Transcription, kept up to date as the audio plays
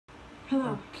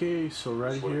Hello. Okay, so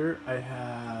right here I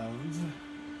have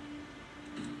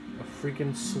a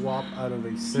freaking swap out of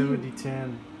a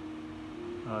 7010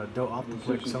 Dell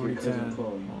Optiplex 7010. That's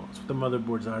what the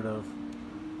motherboard's out of.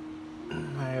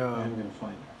 I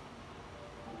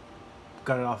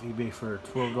got it off eBay for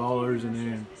 $12, and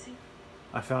then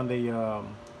I found a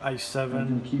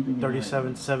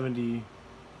i7-3770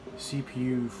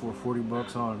 CPU for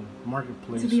 $40 on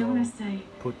Marketplace. To be honest, I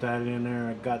put that in there.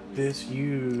 I got this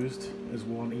used as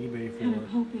well on eBay for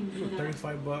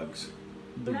 $35.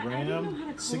 The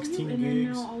RAM, 16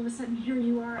 gigs, all of a sudden here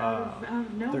you are out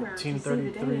of nowhere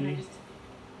 1333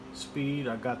 speed.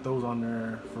 I got those on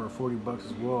there for $40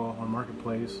 as well on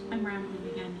Marketplace. I'm rambling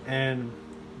again. And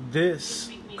this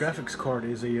graphics card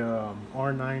is a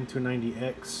R9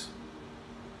 290X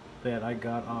that I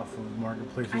got off of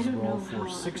Marketplace as well for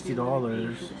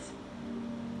 $60.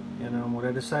 And what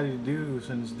I decided to do,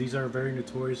 since these are very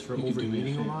notorious for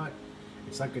overheating a lot,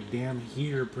 it's like a damn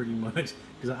heater pretty much.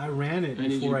 Because I ran it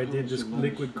before I did this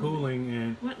liquid cooling,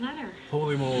 and what letter?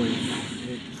 Holy moly,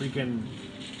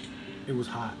 it was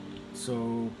hot.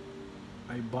 So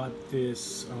I bought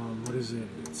this. What is it?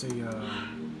 It's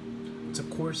a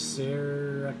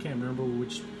Corsair. I can't remember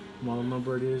which model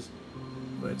number it is,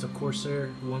 but it's a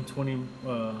Corsair 120.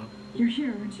 You're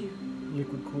here, aren't you?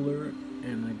 Liquid cooler,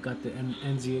 and I got the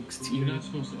NZXT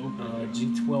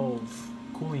G12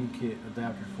 cooling kit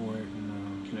adapter for it.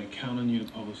 And, can I count on you to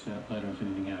publish that letter if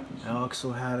anything happens? I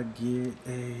also had to get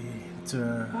where's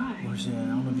it? I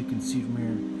don't know if you can see from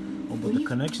here. Oh, but the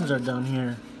connections are down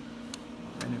here.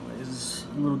 Anyways, it's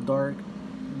a little dark,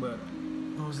 but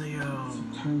it was a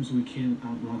sometimes we can't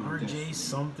outrun RJ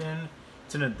something.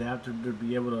 It's an adapter to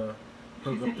be able to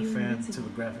hook up the fan to the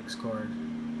graphics card.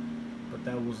 But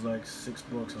that was like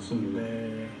 $6 on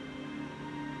eBay.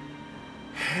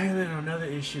 And then another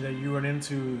issue that you run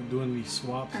into doing these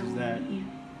swaps is that you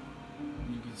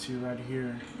can see right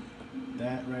here,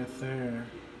 that right there,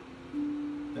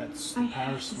 that's the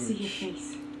power switch.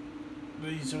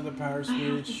 These are the power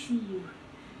switch.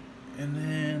 And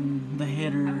then the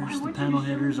headers, the panel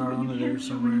headers are under there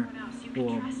somewhere.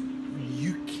 Well,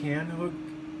 you can hook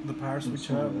the power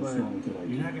switch up, but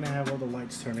you're not gonna have all the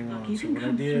lights turning on. So what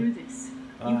I did,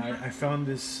 I found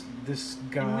this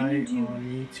guy on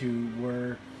YouTube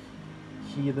where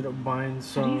he ended up buying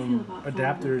some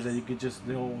adapters that you could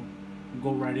they'll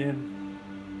go right in.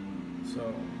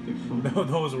 So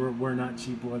those were not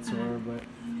cheap whatsoever, but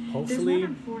hopefully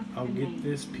I'll get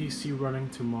this PC running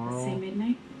tomorrow.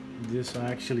 This, I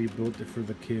actually built it for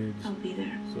the kids. I'll be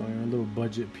there. So a little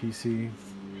budget PC. I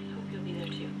hope you'll be there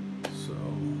too. So,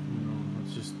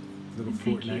 it's just a little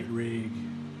Fortnite rig.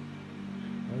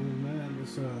 Other than that,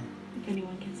 it's if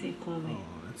anyone can save Chloe. Oh,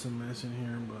 it's a mess in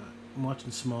here, but I'm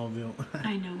watching Smallville.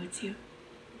 I know it's you.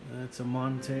 That's a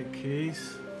Montec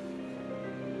case.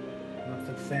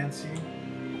 Nothing fancy.